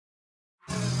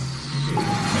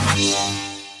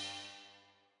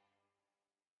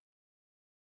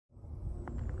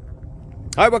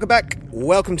Hi, welcome back.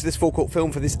 Welcome to this forecourt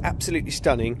film for this absolutely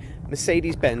stunning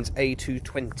Mercedes-Benz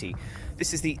A220.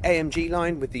 This is the AMG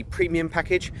line with the premium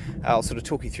package. I'll sort of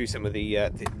talk you through some of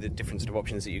the different sort of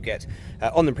options that you get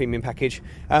on the premium package.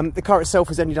 The car itself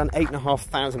has only done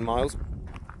 8,500 miles.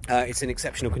 It's in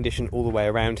exceptional condition all the way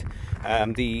around.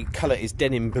 The colour is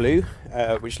denim blue,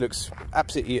 which looks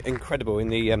absolutely incredible in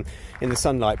the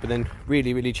sunlight, but then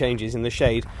really changes in the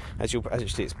shade. As you'll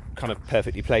actually, it's kind of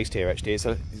perfectly placed here. Actually,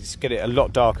 it's get it a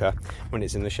lot darker when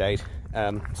it's in the shade,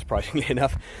 surprisingly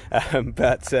enough.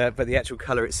 But the actual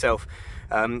colour itself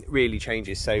really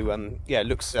changes. So yeah, it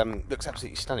looks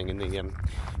absolutely stunning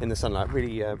in the sunlight.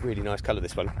 Really nice colour,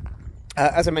 this one.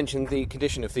 As I mentioned, the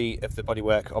condition of the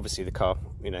bodywork, obviously the car,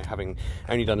 you know, having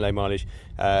only done low mileage,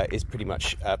 is pretty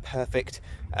much perfect.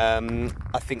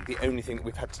 I think the only thing that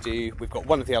we've had to do, we've got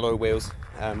one of the alloy wheels,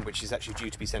 which is actually due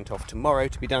to be sent off tomorrow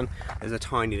to be done. There's a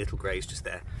tiny little graze just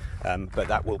there, but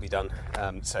that will be done.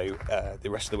 So the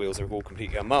rest of the wheels are all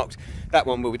completely unmarked. That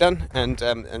one will be done, and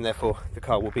therefore the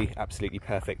car will be absolutely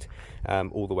perfect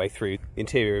all the way through. The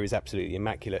interior is absolutely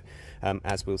immaculate,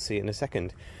 as we'll see in a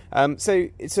second. So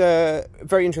it's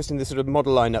very interesting, the sort of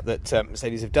model lineup that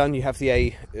Mercedes have done. You have the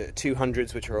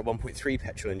A200s, which are a 1.3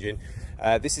 petrol engine.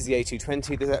 This is the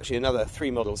A220. There's actually another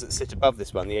 3 models that sit above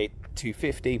this one: the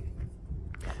A250,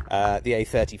 the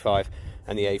A35,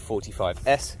 and the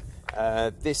A45S.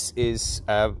 This is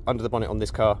under the bonnet on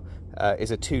this car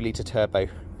is a 2-litre turbo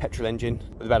petrol engine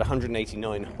with about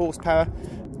 189 horsepower.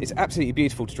 It's absolutely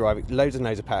beautiful to drive. Loads and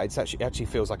loads of power. It actually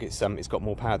feels like it's got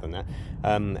more power than that,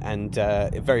 and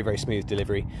a very smooth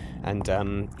delivery, and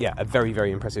yeah, a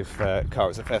very impressive car.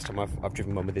 It's the first time I've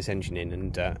driven one with this engine in,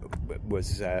 and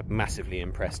was massively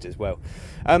impressed as well.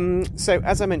 So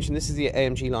as I mentioned, this is the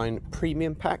AMG line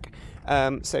premium pack.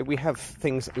 So we have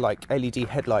things like LED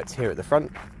headlights here at the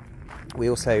front. We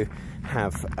also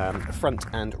have front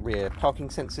and rear parking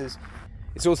sensors.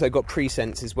 It's also got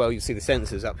pre-sense as well. You'll see the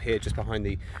sensors up here just behind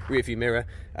the rear view mirror,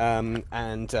 and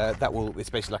it's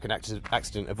basically like an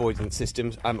accident avoidance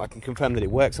system. I can confirm that it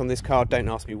works on this car. Don't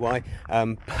ask me why,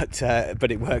 but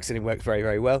it works, and it works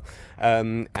very well.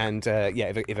 Yeah,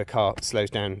 if a car slows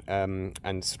down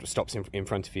and sort of stops in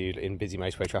front of you in busy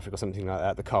motorway traffic or something like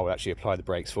that, the car will actually apply the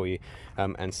brakes for you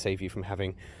and save you from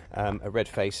having a red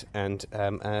face and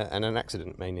an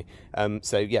accident mainly.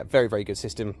 So yeah, very good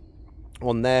system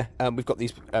on there. We've got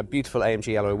these beautiful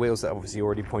AMG alloy wheels that obviously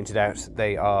already pointed out.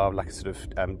 They are like a sort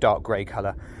of dark grey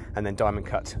colour, and then diamond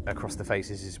cut across the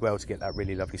faces as well to get that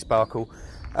really lovely sparkle.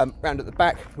 Round at the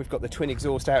back, we've got the twin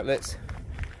exhaust outlets,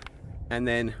 and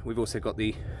then we've also got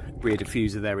the rear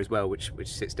diffuser there as well, which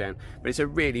sits down. But it's a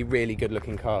really good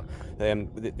looking car.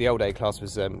 The old A-Class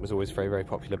was always very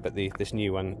popular, but this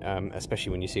new one,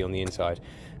 especially when you see on the inside,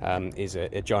 is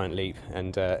a giant leap,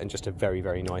 and just a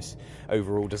very nice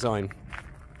overall design.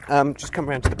 Just come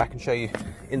around to the back and show you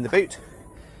in the boot.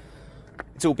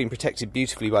 It's all been protected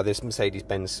beautifully by this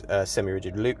Mercedes-Benz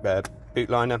semi-rigid boot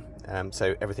liner,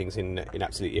 so everything's in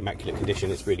absolutely immaculate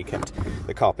condition. It's really kept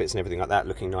the carpets and everything like that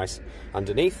looking nice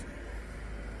underneath.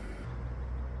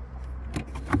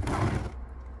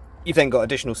 You've then got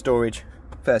additional storage,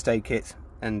 first aid kit,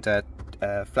 and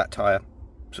flat tyre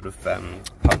sort of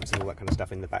pumps and all that kind of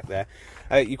stuff in the back there.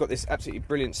 You've got this absolutely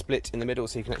brilliant split in the middle,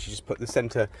 so you can actually just put the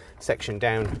centre section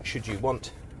down should you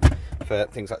want, for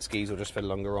things like skis or just for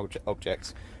longer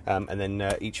objects, and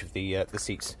then each of the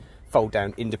seats fold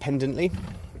down independently.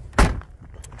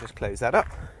 Just close that up.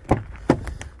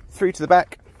 Through to the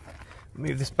back,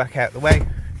 move this back out of the way.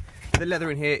 The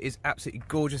leather in here is absolutely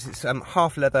gorgeous. It's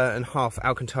half leather and half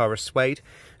Alcantara suede.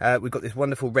 We've got this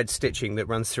wonderful red stitching that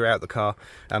runs throughout the car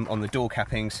on the door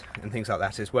cappings and things like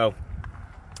that as well.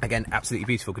 Again, absolutely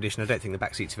beautiful condition. I don't think the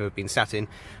back seats have ever been sat in.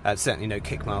 Certainly no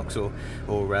kick marks or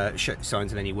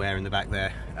signs of any wear in the back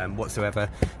there whatsoever.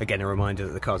 Again, a reminder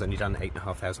that the car's only done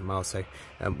 8,500 miles, so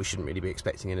we shouldn't really be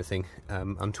expecting anything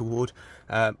untoward.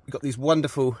 We've got these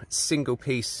wonderful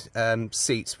single-piece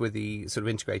seats with the sort of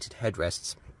integrated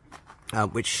headrests,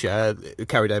 which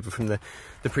carried over from the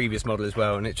previous model as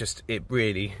well, and it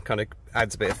really kind of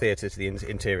adds a bit of theatre to the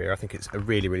interior. I think it's a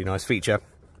really nice feature.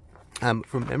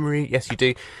 From memory, yes, you do.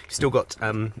 You've still got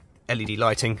LED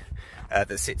lighting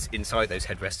that sits inside those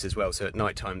headrests as well, so at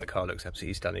night time the car looks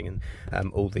absolutely stunning,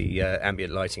 and all the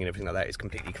ambient lighting and everything like that is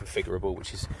completely configurable,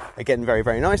 which is again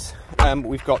very nice.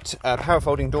 We've got power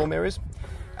folding door mirrors.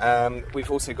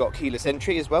 We've also got keyless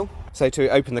entry as well, so to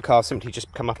open the car, simply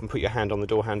just come up and put your hand on the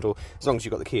door handle. As long as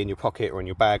you've got the key in your pocket or in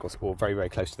your bag, or very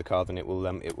close to the car, then it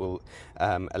will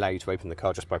allow you to open the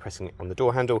car just by pressing it on the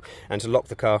door handle. And to lock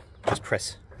the car, just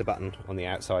press the button on the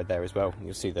outside there as well.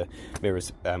 You'll see the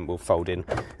mirrors will fold in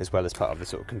as well as part of the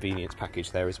sort of convenience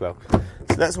package there as well.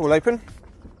 So that's all open.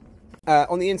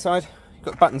 On the inside, you've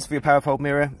got buttons for your power fold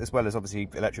mirror, as well as obviously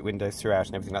electric windows throughout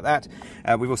and everything like that.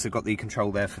 We've also got the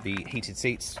control there for the heated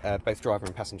seats. Both driver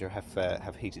and passenger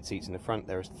have heated seats in the front.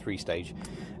 There is a 3-stage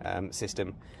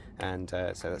system, and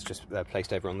so that's just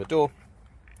placed over on the door.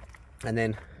 And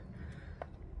then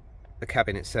the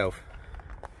cabin itself,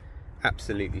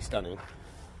 absolutely stunning.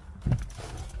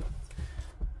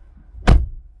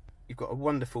 You've got a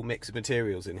wonderful mix of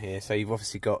materials in here. So you've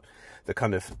obviously got the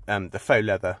kind of the faux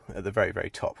leather at the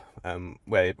very top,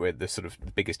 where the sort of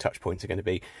the biggest touch points are going to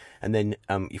be, and then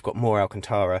you've got more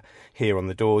Alcantara here on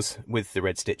the doors with the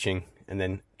red stitching, and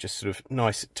then just sort of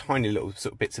nice tiny little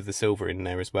sort of bits of the silver in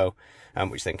there as well,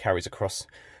 which then carries across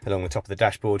along the top of the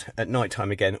dashboard. At night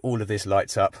time, again, all of this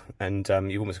lights up, and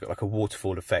you've almost got like a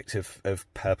waterfall effect of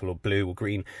purple or blue or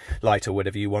green light or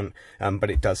whatever you want,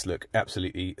 but it does look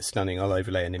absolutely stunning. I'll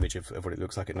overlay an image of what it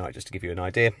looks like at night just to give you an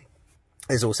idea.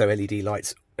 There's also LED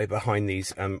lights behind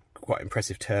these quite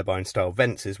impressive turbine style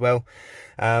vents as well.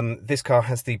 This car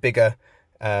has the bigger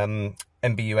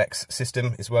MBUX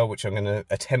system as well, which I'm going to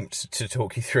attempt to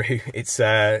talk you through.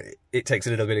 It takes a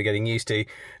little bit of getting used to,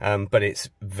 but it's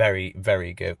very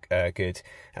good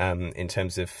in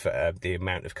terms of the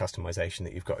amount of customization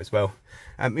that you've got as well.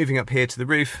 Moving up here to the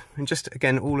roof, and just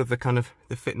again, all of the kind of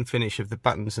the fit and finish of the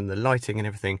buttons and the lighting and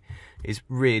everything is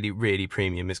really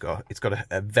premium. It's got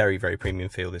a very premium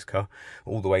feel, this car,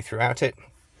 all the way throughout it.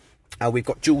 We've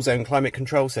got dual zone climate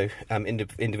control, so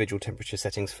individual temperature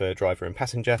settings for driver and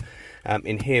passenger.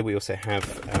 In here we also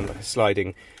have like a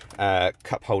sliding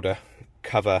cup holder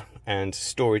cover and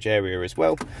storage area as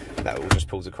well. That all just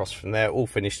pulls across from there, all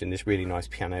finished in this really nice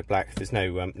piano black. There's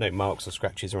no marks or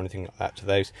scratches or anything like that to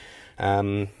those.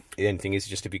 The only thing is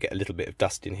just if you get a little bit of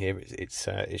dust in here,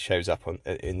 it shows up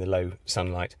in the low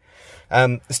sunlight.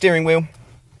 The steering wheel,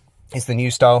 it's the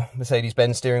new style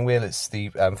Mercedes-Benz steering wheel. It's the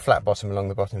flat bottom along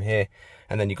the bottom here,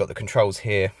 and then you've got the controls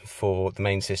here for the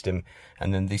main system,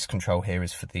 and then this control here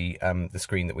is for the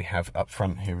screen that we have up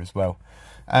front here as well.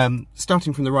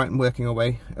 Starting from the right and working our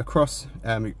way across,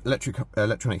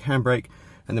 electronic handbrake,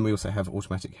 and then we also have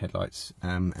automatic headlights,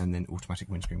 and then automatic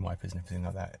windscreen wipers and everything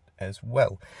like that as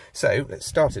well. So let's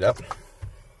start it up,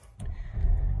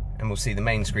 and we'll see the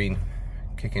main screen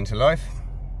kick into life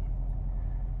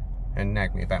and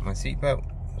nag me about my seatbelt,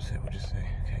 so we'll just say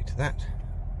okay to that.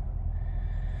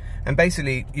 And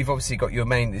basically, you've obviously got your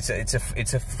main. It's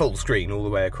a full screen all the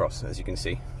way across, as you can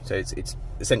see. So it's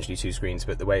essentially 2 screens,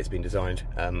 but the way it's been designed,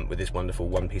 with this wonderful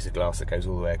one piece of glass that goes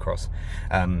all the way across,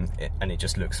 and it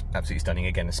just looks absolutely stunning.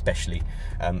 Again, especially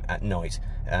at night,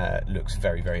 looks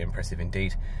very impressive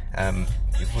indeed.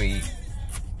 If we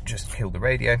just kill the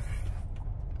radio,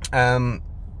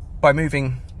 by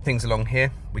moving things along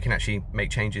here, we can actually make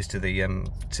changes to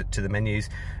the menus,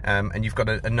 and you've got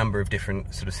a number of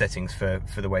different sort of settings for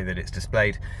the way that it's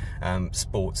displayed,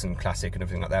 sports and classic and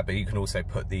everything like that. But you can also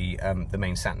put the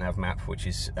main sat nav map, which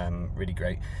is really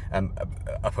great,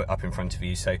 up in front of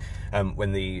you. So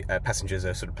when the passengers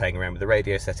are sort of playing around with the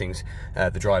radio settings,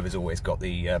 the driver's always got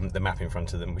the map in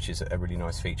front of them, which is a really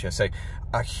nice feature. So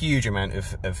a huge amount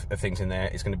of things in there.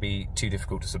 It's going to be too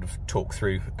difficult to sort of talk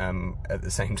through at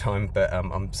the same time, but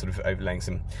I'm sort of overlaying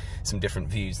some different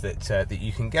views that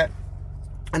you can get.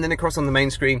 And then across on the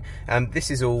main screen, this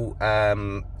is all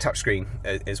touchscreen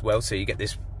as well, so you get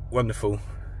this wonderful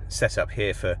setup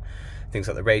here for things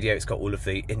like the radio. It's got all of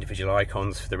the individual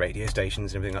icons for the radio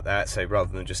stations and everything like that, so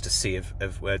rather than just a sea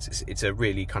of words, it's a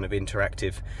really kind of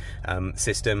interactive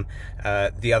system.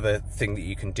 The other thing that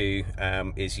you can do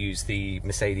is use the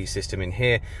Mercedes system in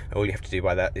here. All you have to do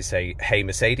by that is say, "Hey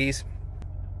Mercedes,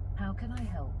 how can I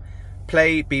help?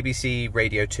 Play BBC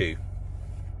Radio 2."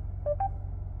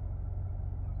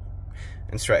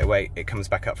 And straight away it comes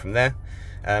back up from there,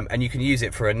 and you can use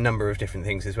it for a number of different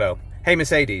things as well. "Hey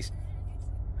Mercedes,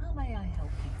 how may I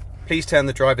help you? Please turn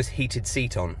the driver's heated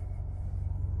seat on."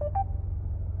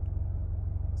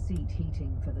 Seat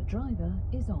heating for the driver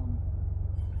is on.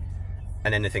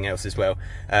 And anything else as well.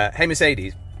 "Hey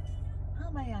Mercedes, how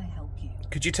may I help you?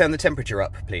 Could you turn the temperature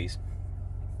up, please?"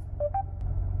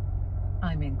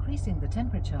 I'm increasing the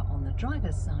temperature on the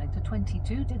driver's side to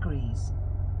 22 degrees.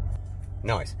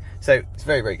 Nice. So it's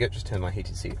very good. Just turn my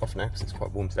heated seat off now because it's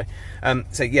quite warm today.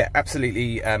 So yeah,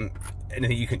 absolutely. And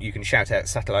you can shout out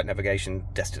satellite navigation,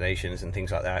 destinations, and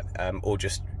things like that, or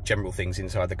just general things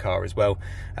inside the car as well.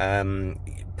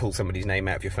 Pull somebody's name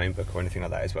out of your phone book or anything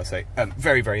like that as well. So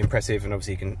very impressive, and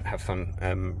obviously you can have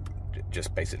fun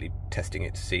just basically testing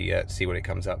it to see what it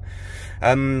comes up.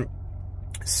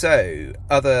 So,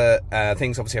 other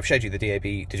things, obviously I've showed you the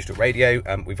DAB digital radio.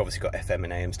 We've obviously got FM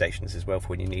and AM stations as well for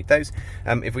when you need those.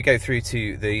 If we go through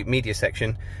to the media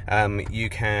section, you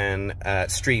can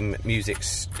stream music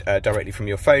directly from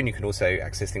your phone. You can also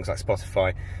access things like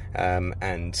Spotify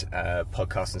and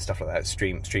podcasts and stuff like that.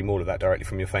 Stream all of that directly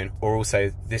from your phone. Or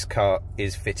also, this car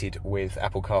is fitted with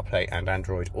Apple CarPlay and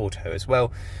Android Auto as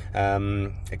well.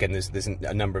 Again, there's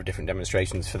a number of different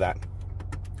demonstrations for that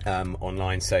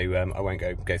online, so I won't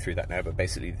go through that now, but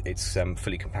basically it's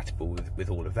fully compatible with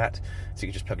all of that, so you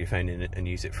can just plug your phone in and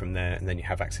use it from there, and then you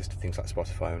have access to things like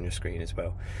Spotify on your screen as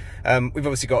well. We've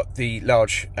obviously got the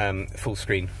large full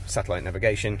screen satellite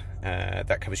navigation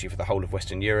that covers you for the whole of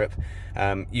Western Europe.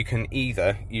 You can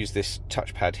either use this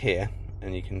touchpad here,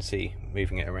 and you can see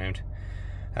moving it around,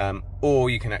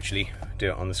 or you can actually do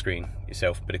it on the screen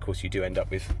yourself, but of course you do end up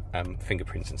with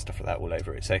fingerprints and stuff like that all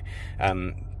over it, so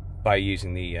by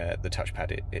using the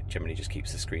touchpad, it generally just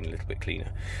keeps the screen a little bit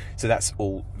cleaner. So that's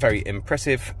all very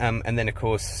impressive. And then of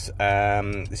course,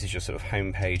 this is your sort of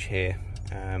home page here.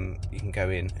 You can go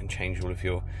in and change all of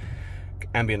your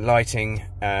ambient lighting,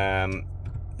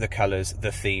 the colours,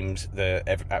 the themes,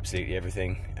 absolutely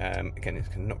everything. Again, it's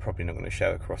probably not going to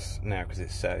show across now because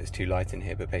it's too light in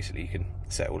here, but basically you can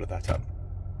set all of that up.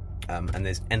 And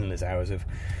there's endless hours of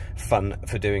fun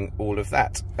for doing all of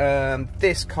that.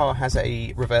 This car has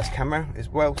a reverse camera as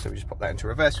well, so we just pop that into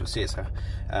reverse. You'll see it's a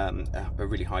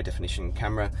really high definition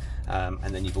camera,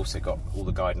 and then you've also got all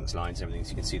the guidance lines and everything,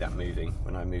 so you can see that moving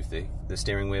when I move the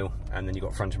steering wheel, and then you've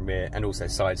got front and rear and also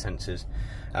side sensors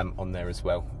on there as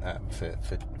well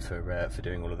for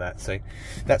doing all of that. So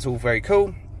that's all very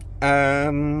cool.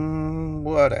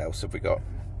 What else have we got?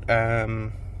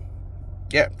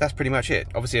 Yeah, that's pretty much it.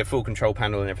 Obviously a full control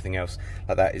panel and everything else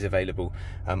like that is available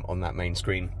on that main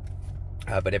screen.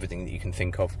 But everything that you can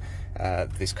think of,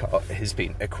 this car has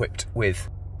been equipped with.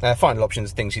 Final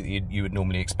options, things that you would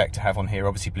normally expect to have on here.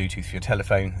 Obviously Bluetooth for your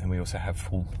telephone, and we also have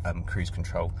full cruise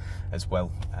control as well,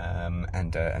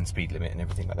 and speed limit and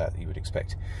everything like that you would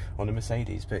expect on a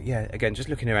Mercedes. But yeah, again, just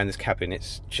looking around this cabin,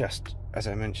 it's just, as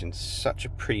I mentioned, such a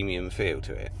premium feel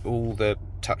to it. All the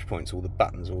touch points, all the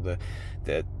buttons, all the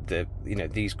you know,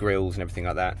 these grills and everything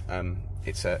like that.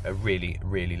 It's a really,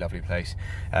 really lovely place.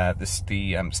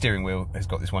 The steering wheel has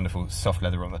got this wonderful soft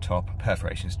leather on the top,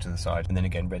 perforations to the side, and then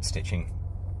again red stitching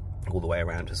all the way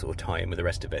around to sort of tie in with the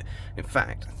rest of it. In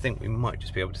fact, I think we might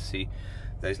just be able to see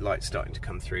those lights starting to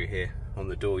come through here on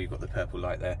the door. You've got the purple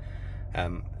light there.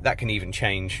 That can even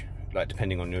change, like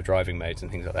depending on your driving modes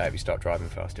and things like that. If you start driving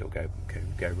fast, it'll go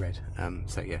red.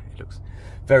 So yeah, it looks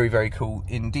very, very cool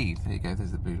indeed. There you go,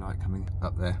 there's the blue light coming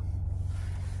up there.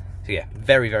 So yeah,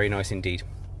 very, very nice indeed.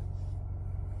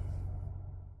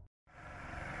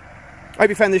 I hope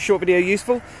you found this short video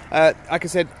useful. Like I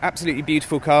said, absolutely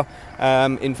beautiful car,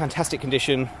 in fantastic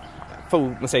condition,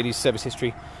 full Mercedes service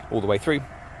history all the way through,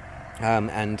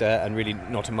 and really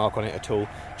not a mark on it at all.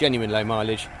 Genuine low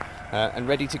mileage, and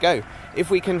ready to go. If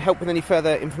we can help with any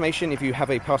further information, if you have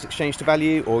a part exchange to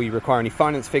value or you require any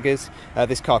finance figures,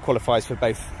 this car qualifies for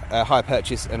both hire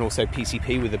purchase and also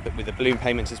PCP with the balloon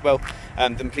payments as well,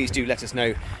 then please do let us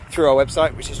know through our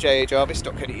website, which is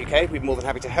jajarvis.co.uk. We'd be more than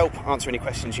happy to help, answer any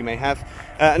questions you may have,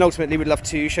 and ultimately we'd love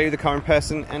to show you the car in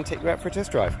person and take you out for a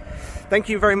test drive. Thank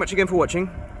you very much again for watching,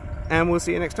 and we'll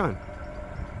see you next time.